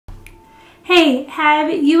Hey,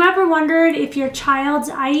 have you ever wondered if your child's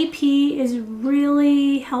IEP is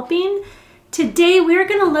really helping? Today we're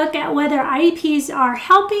going to look at whether IEPs are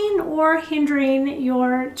helping or hindering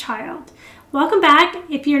your child. Welcome back.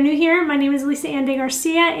 If you're new here, my name is Lisa Ann de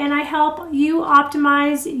Garcia and I help you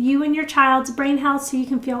optimize you and your child's brain health so you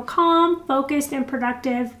can feel calm, focused, and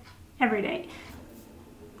productive every day.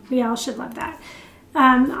 We all should love that.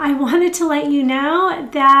 I wanted to let you know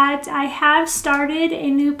that I have started a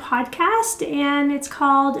new podcast and it's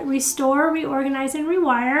called Restore, Reorganize, and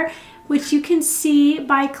Rewire, which you can see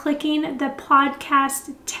by clicking the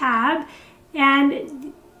podcast tab.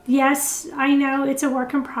 And yes, I know it's a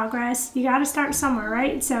work in progress. You got to start somewhere,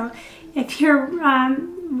 right? So if you're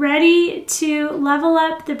ready to level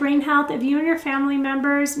up the brain health of you and your family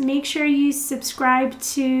members, make sure you subscribe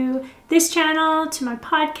to this channel, to my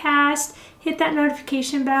podcast, hit that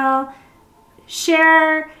notification bell,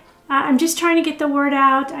 share. I'm just trying to get the word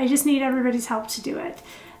out. I just need everybody's help to do it.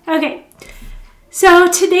 Okay,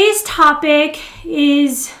 so today's topic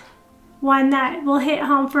is one that will hit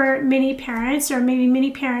home for many parents, or maybe many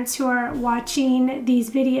parents who are watching these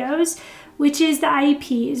videos, which is the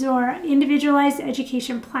IEPs, or Individualized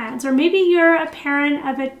Education Plans. Or maybe you're a parent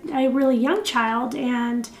of a really young child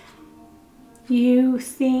and you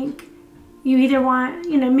think you either want,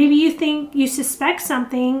 maybe you think you suspect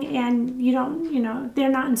something and you don't, they're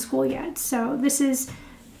not in school yet. So this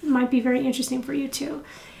might be very interesting for you too.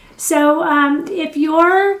 So if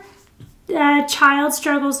your child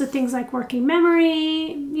struggles with things like working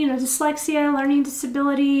memory, dyslexia, learning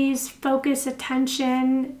disabilities, focus,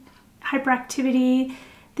 attention, hyperactivity,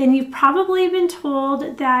 then you've probably been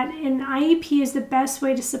told that an IEP is the best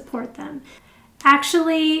way to support them.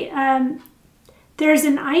 Actually, there's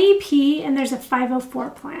an IEP and there's a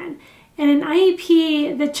 504 plan. And an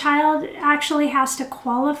IEP, the child actually has to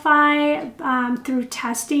qualify through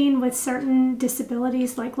testing with certain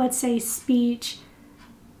disabilities, like let's say speech.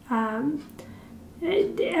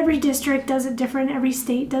 Every district does it different, every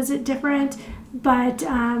state does it different, but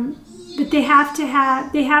they have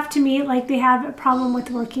to meet, like they have a problem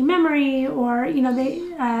with working memory, or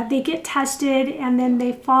they get tested and then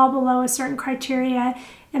they fall below a certain criteria,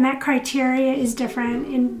 and that criteria is different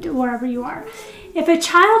in wherever you are. If a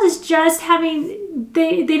child is just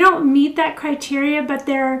they don't meet that criteria, but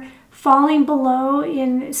they're falling below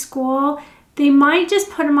in school, they might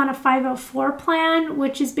just put them on a 504 plan,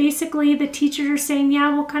 which is basically the teachers are saying,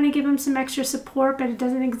 yeah, we'll kind of give them some extra support, but it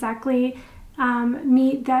doesn't exactly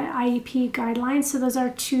meet the IEP guidelines. So those are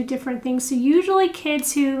two different things. So usually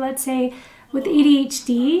kids who, let's say, with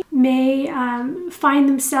ADHD may find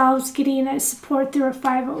themselves getting a support through a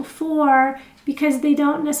 504 because they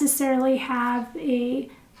don't necessarily have a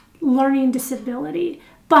learning disability,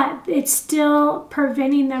 but it's still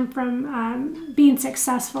preventing them from being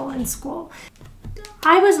successful in school.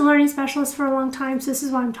 I was a learning specialist for a long time, so this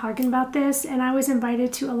is why I'm talking about this, and I was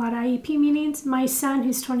invited to a lot of IEP meetings. My son,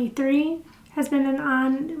 who's 23, was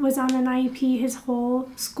on an IEP his whole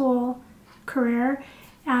school career.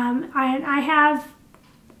 I have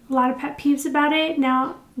a lot of pet peeves about it.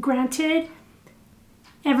 Now, granted,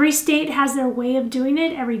 every state has their way of doing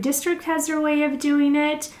it. Every district has their way of doing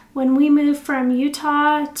it. When we moved from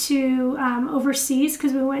Utah to overseas,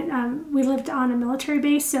 because we lived on a military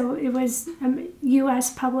base, so it was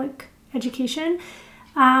U.S. public education.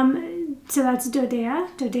 So that's DODEA.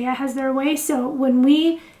 DODEA has their way. So when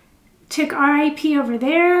we took our IEP over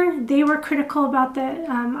there, they were critical about the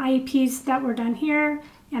IEPs that were done here,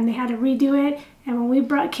 and they had to redo it. And when we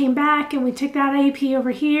came back and we took that IEP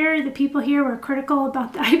over here, the people here were critical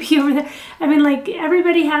about the IEP over there. I mean, like,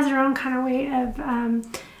 everybody has their own kind of way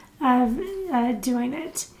of doing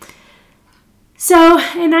it. So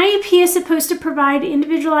an IEP is supposed to provide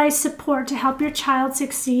individualized support to help your child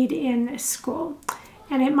succeed in school.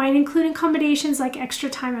 And it might include accommodations like extra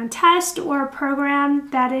time on test, or a program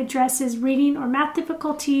that addresses reading or math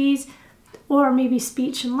difficulties, or maybe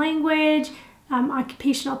speech and language,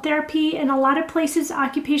 occupational therapy. In a lot of places,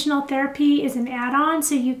 occupational therapy is an add-on,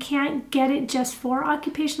 so you can't get it just for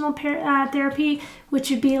occupational therapy, which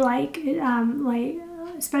would be like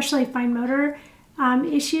especially fine motor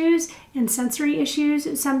issues and sensory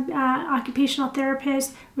issues. Some occupational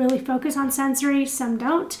therapists really focus on sensory, some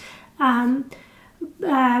don't.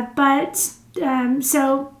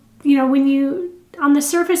 So, when on the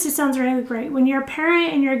surface, it sounds really great. When you're a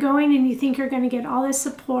parent and you're going and you think you're going to get all this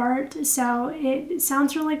support, so it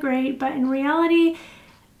sounds really great, but in reality,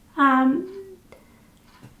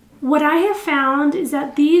 what I have found is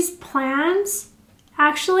that these plans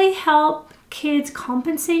actually help kids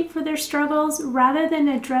compensate for their struggles rather than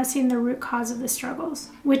addressing the root cause of the struggles,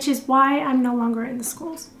 which is why I'm no longer in the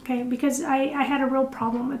schools, okay? Because I had a real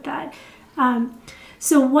problem with that.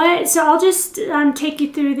 So I'll just take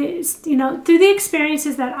you through this, through the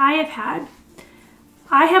experiences that I have had.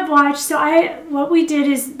 I have watched, what we did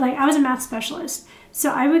is, like, I was a math specialist.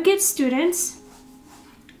 So I would get students,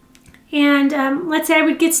 and let's say I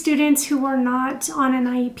would get students who were not on an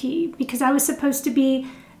IEP, because I was supposed to be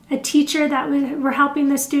a teacher that were helping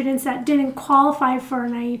the students that didn't qualify for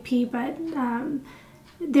an IEP, but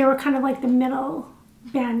they were kind of like the middle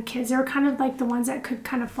band kids. They were kind of like the ones that could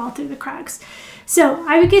kind of fall through the cracks. So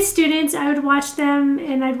I would get students, I would watch them,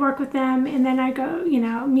 and I'd work with them, and then I go,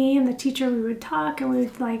 me and the teacher, we would talk, and we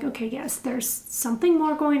would like, okay, yes, there's something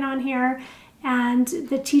more going on here, and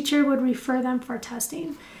the teacher would refer them for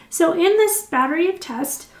testing. So in this battery of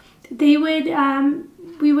tests, they would,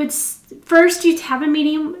 first you'd have a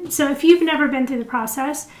meeting. So if you've never been through the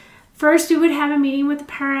process, first we would have a meeting with the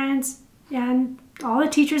parents and all the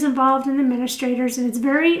teachers involved and the administrators. And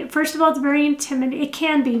first of all, it's very intimidating. It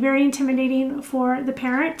can be very intimidating for the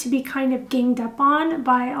parent to be kind of ganged up on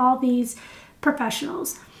by all these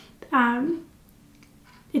professionals.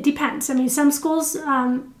 It depends. I mean, some schools,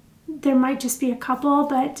 there might just be a couple,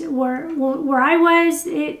 but where I was,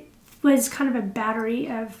 it was kind of a battery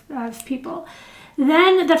of people.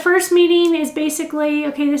 Then the first meeting is basically,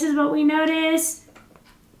 okay, this is what we notice.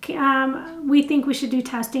 We think we should do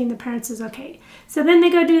testing. The parents is okay. So then they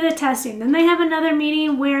go do the testing. Then they have another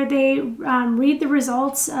meeting where they read the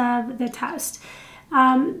results of the test.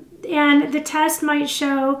 And the test might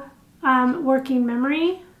show working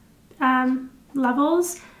memory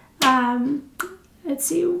levels. Let's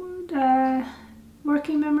see,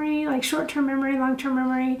 working memory, like short-term memory, long-term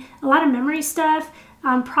memory, a lot of memory stuff.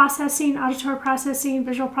 Processing, auditory processing,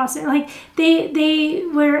 visual processing, like they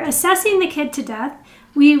were assessing the kid to death.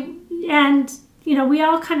 We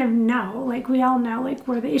all kind of know, like we all know, like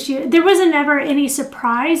where the issue, there wasn't ever any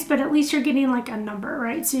surprise, but at least you're getting like a number,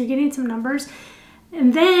 right? So you're getting some numbers.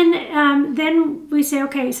 And then we say,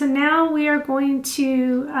 okay, so now we are going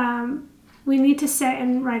to, we need to set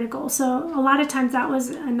and write a goal. So a lot of times that was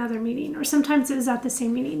another meeting, or sometimes it was at the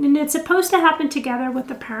same meeting. And it's supposed to happen together with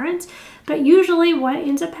the parents, but usually what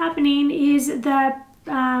ends up happening is the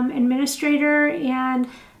administrator and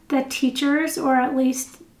the teachers, or at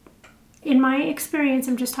least in my experience,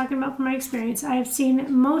 I'm just talking about from my experience, I've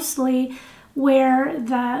seen mostly where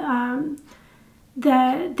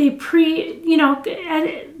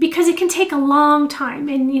because it can take a long time,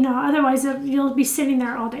 and otherwise you'll be sitting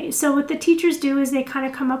there all day. So what the teachers do is they kind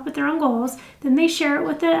of come up with their own goals, then they share it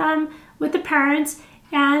with the parents.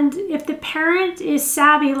 And if the parent is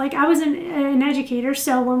savvy, like I was an educator,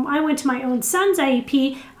 so when I went to my own son's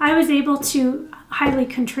IEP, I was able to highly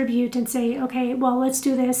contribute and say, okay, well, let's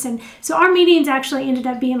do this. And so our meetings actually ended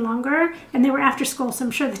up being longer, and they were after school, so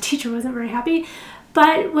I'm sure the teacher wasn't very happy.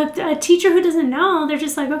 But with a teacher who doesn't know, they're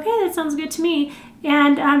just like, okay, that sounds good to me.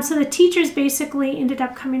 And so the teachers basically ended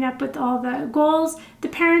up coming up with all the goals. The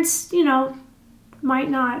parents, might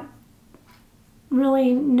not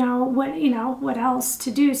really know what else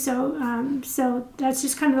to do. So so that's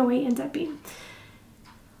just kind of the way it ends up being.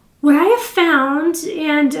 What I have found,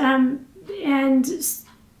 and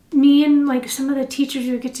me and like some of the teachers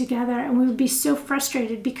would get together, and we would be so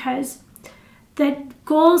frustrated because the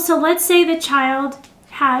goal, so let's say the child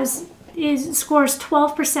scores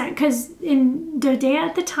 12%, because in Dodea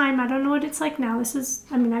at the time, I don't know what it's like now.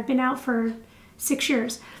 I've been out for 6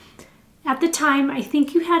 years. At the time, I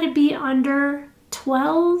think you had to be under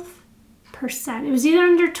 12%. It was either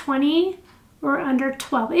under 20 or under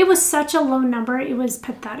 12. It was such a low number, it was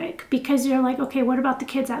pathetic, because you're like, okay, what about the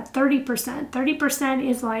kids at 30%? 30%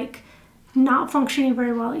 is like not functioning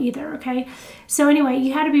very well either, okay? So anyway,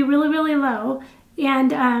 you had to be really, really low.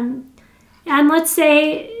 And let's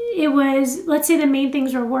say the main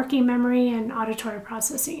things were working memory and auditory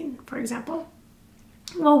processing, for example.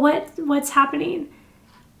 Well, what's happening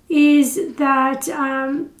is that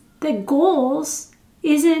the goals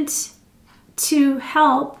isn't to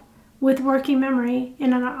help with working memory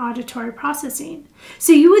and auditory processing.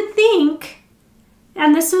 So you would think,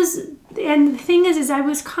 and the thing is I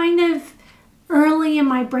was kind of early in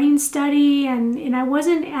my brain study, and I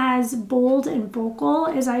wasn't as bold and vocal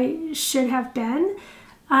as I should have been.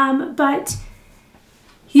 But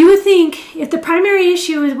you would think if the primary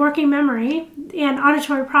issue is working memory and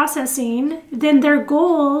auditory processing, then their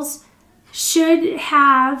goals should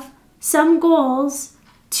have some goals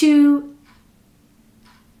to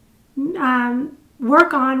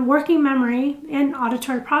work on working memory and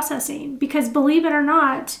auditory processing. Because believe it or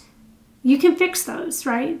not, you can fix those,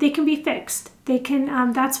 right? They can be fixed. They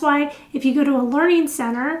can, that's why if you go to a learning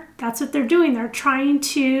center, that's what they're doing. They're trying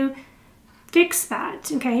to fix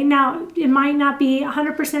that, okay? Now, it might not be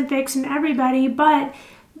 100% fixed in everybody, but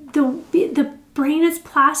the brain is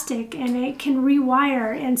plastic and it can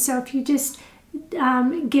rewire. And so if you just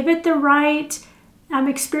give it the right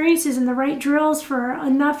experiences and the right drills for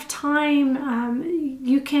enough time,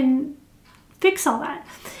 you can fix all that.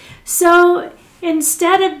 So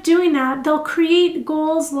instead of doing that, they'll create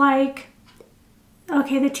goals like,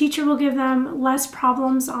 okay, the teacher will give them less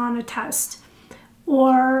problems on a test,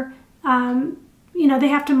 or they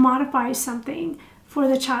have to modify something for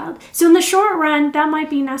the child. So in the short run, that might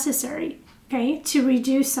be necessary, okay, to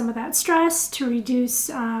reduce some of that stress, to reduce,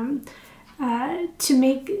 to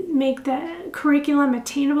make the curriculum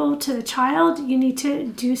attainable to the child. You need to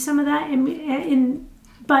do some of that,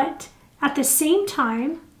 but at the same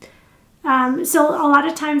time, so a lot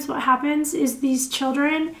of times what happens is these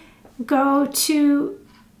children go to,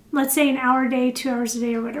 let's say, an hour a day, 2 hours a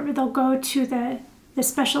day or whatever. They'll go to the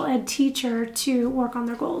special ed teacher to work on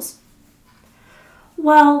their goals.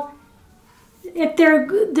 Well, if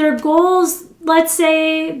their goals, let's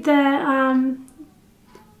say in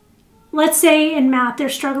math, they're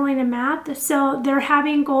struggling in math, so they're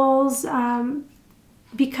having goals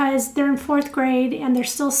because they're in 4th grade and they're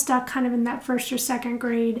still stuck kind of in that 1st or 2nd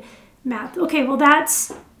grade math. Okay, well,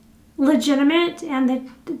 that's legitimate, and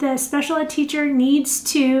the special ed teacher needs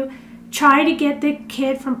to try to get the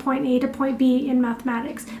kid from point A to point B in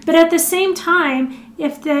mathematics. But at the same time,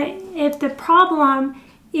 if the problem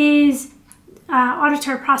is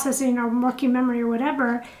auditory processing or working memory or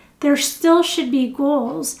whatever, there still should be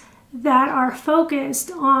goals that are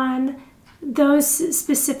focused on those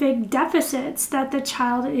specific deficits that the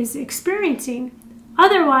child is experiencing.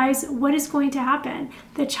 Otherwise, what is going to happen?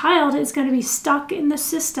 The child is going to be stuck in the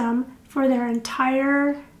system for their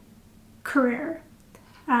entire career,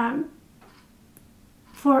 on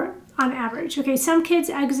average. Okay, some kids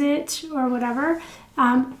exit or whatever.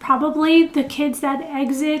 Probably the kids that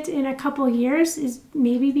exit in a couple years is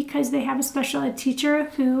maybe because they have a special ed teacher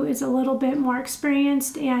who is a little bit more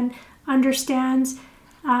experienced and understands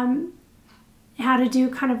how to do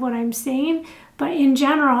kind of what I'm saying. But in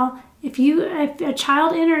general, if a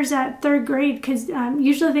child enters at 3rd grade, because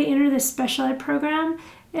usually they enter this special ed program,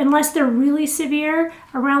 unless they're really severe,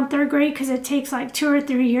 around 3rd grade, because it takes like 2 or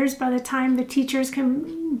 3 years by the time the teachers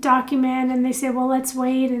can document and they say, well, let's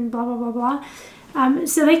wait and blah, blah, blah, blah.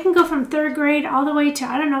 So they can go from 3rd grade all the way to,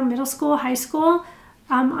 I don't know, middle school, high school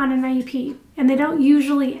on an IEP. And they don't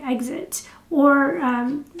usually exit, or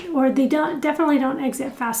they definitely don't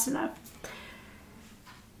exit fast enough.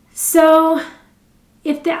 So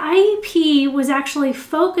if the IEP was actually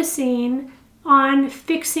focusing on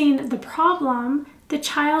fixing the problem, the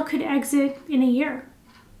child could exit in a year,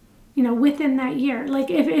 within that year. Like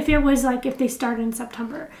if it was like if they started in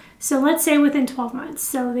September. So let's say within 12 months.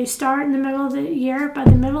 So they start in the middle of the year, by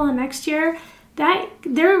the middle of next year, that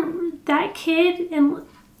kid,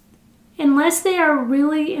 unless they are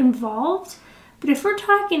really involved, but if we're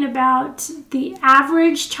talking about the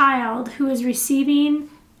average child who is receiving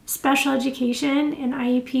special education in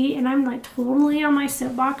IEP, and I'm like totally on my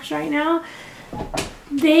soapbox right now,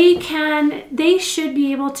 they should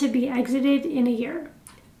be able to be exited in a year.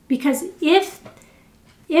 Because if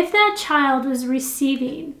that child was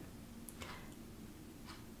receiving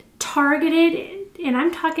targeted, and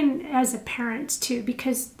I'm talking as a parent too,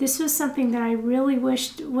 because this was something that I really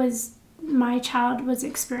wished my child was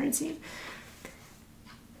experiencing.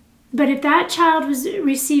 But if that child was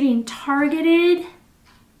receiving targeted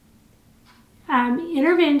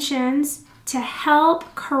interventions to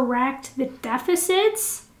help correct the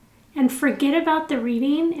deficits, and forget about the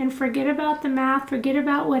reading and forget about the math, forget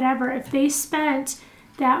about whatever, if they spent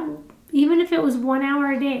that, even if it was 1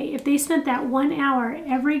 hour a day, if they spent that 1 hour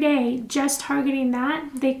every day just targeting that,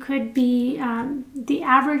 they could be, the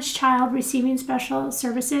average child receiving special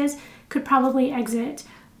services could probably exit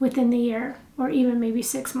within the year, or even maybe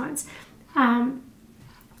 6 months. I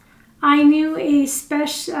knew a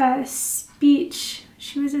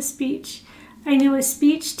I knew a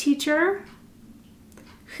speech teacher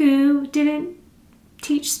who didn't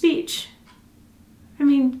teach speech. I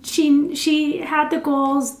mean, she had the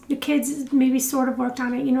goals, the kids maybe sort of worked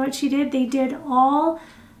on it. You know what she did? They did all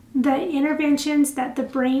the interventions that the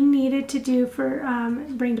brain needed to do for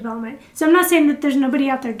brain development. So I'm not saying that there's nobody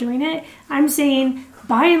out there doing it. I'm saying,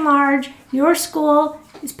 by and large, your school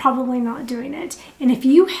is probably not doing it. And if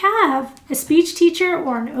you have a speech teacher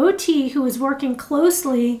or an OT who is working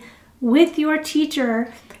closely with your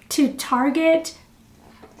teacher to target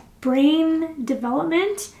brain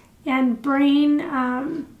development and brain,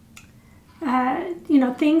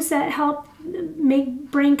 things that help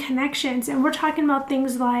make brain connections. And we're talking about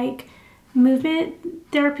things like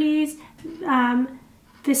movement therapies,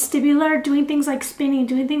 vestibular, doing things like spinning,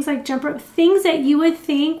 doing things like jump rope, things that you would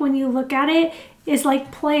think when you look at it is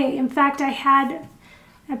like play. In fact, a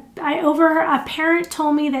parent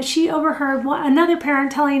told me that she overheard another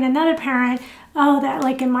parent telling another parent, oh, that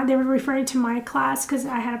like they were referring to my class because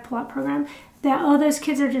I had a pull-up program, that, oh, those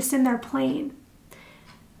kids are just in there playing.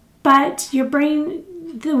 But your brain,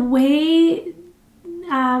 the way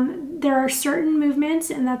there are certain movements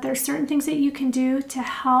and that there are certain things that you can do to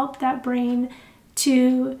help that brain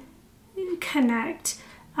to connect.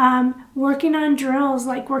 Working on drills,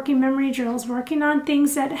 like working memory drills, working on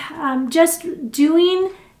things that just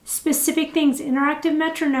doing specific things, interactive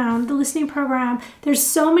metronome, the listening program. There's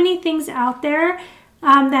so many things out there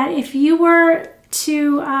that if you were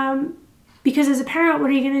to, because as a parent, what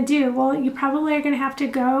are you going to do? Well, you probably are going to have to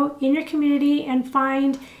go in your community and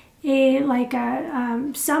find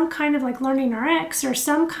some kind of like Learning RX or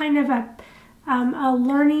some kind of a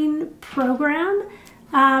learning program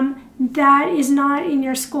that is not in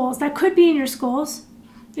your schools. That could be in your schools.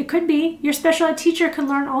 It could be. Your special ed teacher could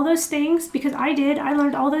learn all those things because I did. I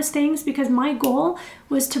learned all those things because my goal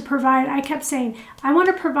was to provide, I kept saying, I want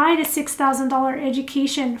to provide a $6,000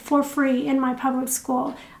 education for free in my public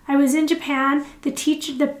school. I was in Japan.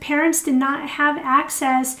 The parents did not have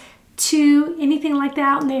access to anything like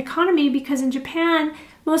that in the economy because in Japan,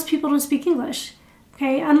 most people don't speak English.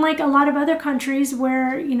 Okay, unlike a lot of other countries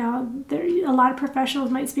where, a lot of professionals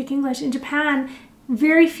might speak English. In Japan,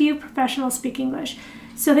 very few professionals speak English.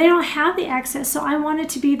 So they don't have the access. So I wanted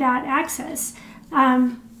to be that access.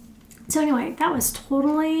 So anyway, that was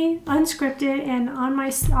totally unscripted and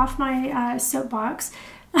off my soapbox.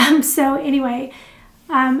 So anyway,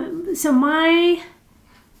 so my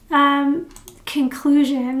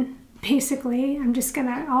conclusion, basically,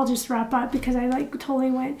 I'll just wrap up because I totally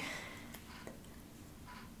went.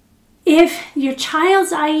 If your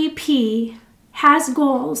child's IEP has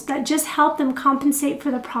goals that just help them compensate for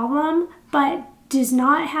the problem, but does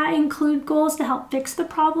not include goals to help fix the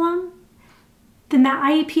problem, then that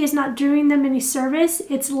IEP is not doing them any service.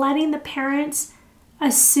 It's letting the parents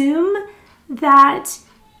assume that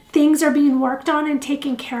things are being worked on and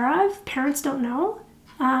taken care of. Parents don't know.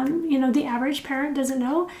 The average parent doesn't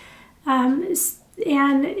know.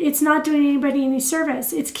 And it's not doing anybody any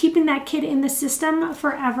service. It's keeping that kid in the system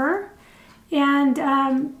forever. And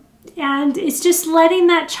it's just letting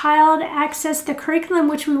that child access the curriculum,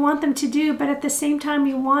 which we want them to do, but at the same time,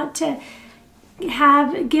 we want to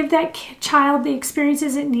give that child the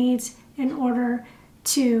experiences it needs in order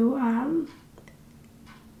to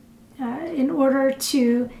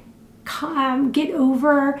get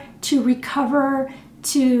over, to recover,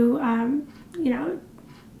 to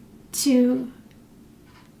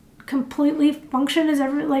completely function as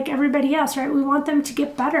everybody else, right? We want them to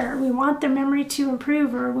get better. We want their memory to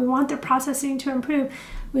improve, or we want their processing to improve.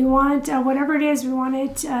 We want whatever it is, we want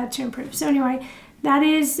it to improve. So anyway, that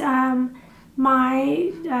is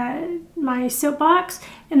my soapbox.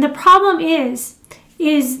 And the problem is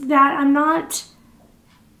that I'm not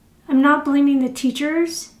blaming the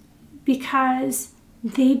teachers because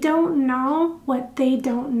they don't know what they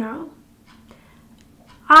don't know.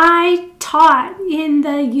 I taught in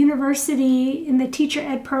the university in the teacher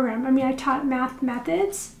ed program. I mean, I taught math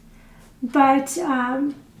methods, but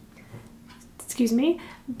I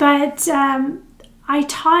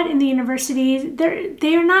taught in the university.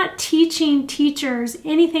 They are not teaching teachers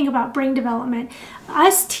anything about brain development.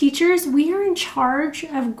 Us teachers, we are in charge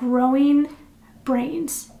of growing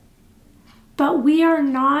brains, but we are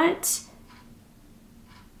not.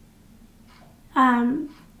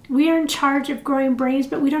 We are in charge of growing brains,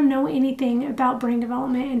 but we don't know anything about brain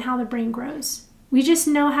development and how the brain grows. We just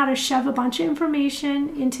know how to shove a bunch of information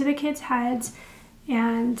into the kids' heads.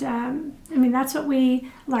 And that's what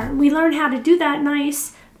we learn. We learn how to do that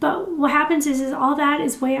nice, but what happens is all that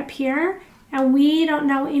is way up here, and we don't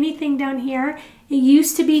know anything down here. It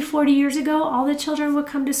used to be 40 years ago, all the children would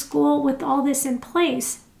come to school with all this in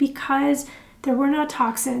place because there were no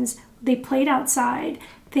toxins. They played outside.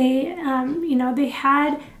 They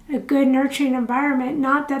had a good nurturing environment,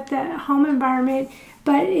 not that the home environment,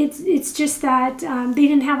 but it's just that they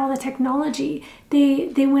didn't have all the technology.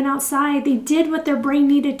 They went outside, they did what their brain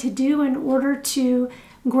needed to do in order to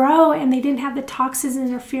grow, and they didn't have the toxins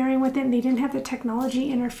interfering with it, and they didn't have the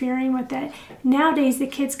technology interfering with it. Nowadays, the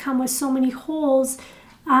kids come with so many holes,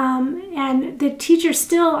 and the teachers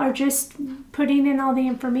still are just putting in all the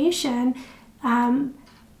information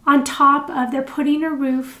on top of, they're putting a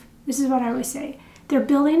roof. This is what I always say. they're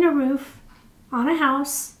building a roof on a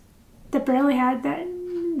house that barely had that.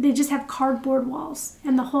 They just have cardboard walls,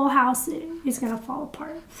 and the whole house is going to fall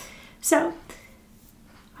apart. So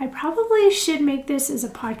I probably should make this as a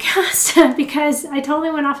podcast because I totally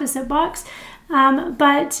went off a soapbox.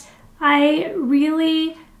 But I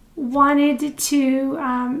really wanted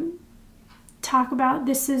to talk about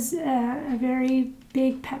this. Is a very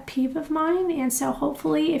big pet peeve of mine. And so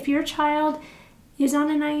hopefully if your child is on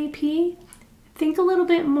an IEP, think a little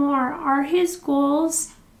bit more. Are his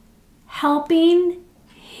goals helping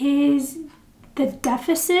the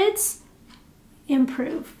deficits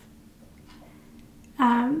improve?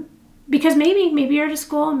 Because maybe you're at a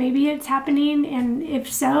school, maybe it's happening, and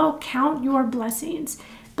if so, count your blessings.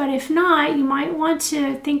 But if not, you might want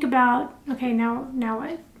to think about, okay, now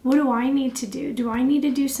what? What do I need to do? Do I need to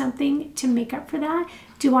do something to make up for that?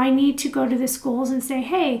 Do I need to go to the schools and say,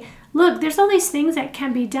 hey, look, there's all these things that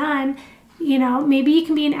can be done. You know, maybe you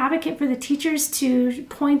can be an advocate for the teachers to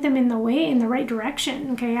point them in the right direction.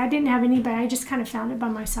 Okay, I didn't have anybody. I just kind of found it by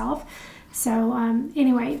myself. So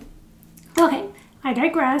anyway, okay, I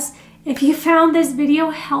digress. If you found this video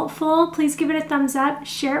helpful, please give it a thumbs up.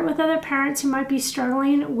 Share it with other parents who might be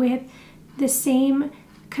struggling with the same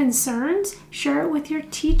concerns. Share it with your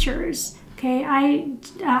teachers. Okay,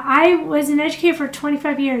 I was an educator for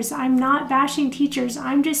 25 years. I'm not bashing teachers.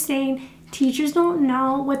 I'm just saying teachers don't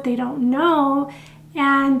know what they don't know,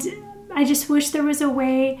 and I just wish there was a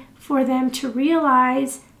way for them to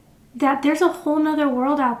realize that there's a whole nother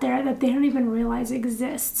world out there that they don't even realize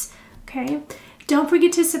exists. Okay, don't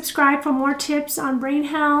forget to subscribe for more tips on brain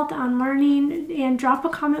health, on learning, and drop a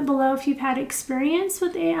comment below if you've had experience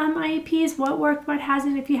with IEPs, what worked, what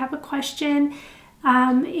hasn't, if you have a question.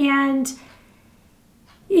 And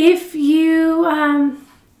if you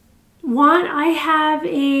want, I have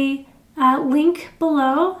a link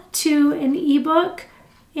below to an ebook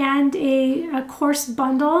and a course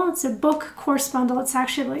bundle. It's a book course bundle. It's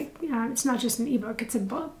actually it's not just an ebook, it's a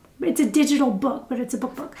book. It's a digital book, but it's a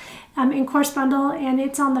book in course bundle, and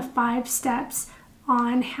it's on the 5 steps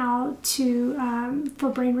on how to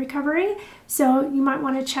for brain recovery. So you might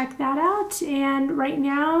want to check that out. And right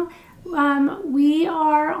now we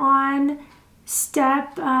are on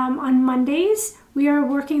on Mondays. We are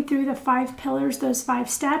working through the 5 pillars, those 5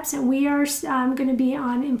 steps, and we are going to be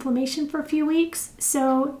on inflammation for a few weeks.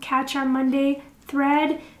 So catch our Monday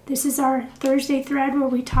thread. This is our Thursday thread where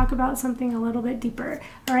we talk about something a little bit deeper.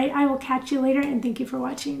 All right, I will catch you later, and thank you for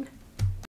watching.